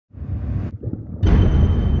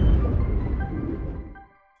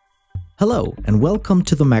Hello and welcome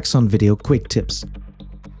to the Maxon Video Quick Tips.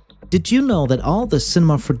 Did you know that all the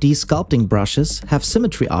Cinema 4D sculpting brushes have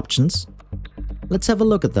symmetry options? Let's have a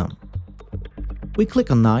look at them. We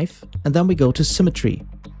click on Knife and then we go to Symmetry.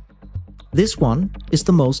 This one is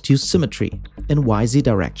the most used symmetry in YZ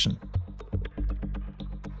direction.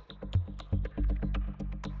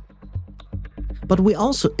 But we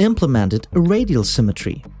also implemented a radial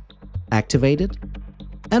symmetry. Activate it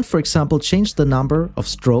and, for example, change the number of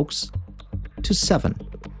strokes to 7.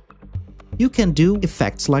 You can do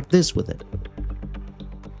effects like this with it.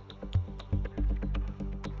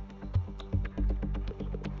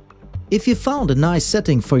 If you found a nice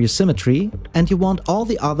setting for your symmetry and you want all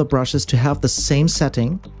the other brushes to have the same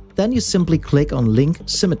setting, then you simply click on Link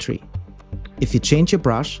Symmetry. If you change your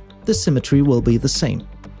brush, the symmetry will be the same.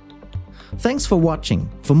 Thanks for watching.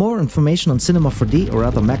 For more information on Cinema 4D or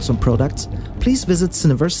other Maxon products, please visit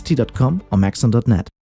cineversity.com or maxon.net.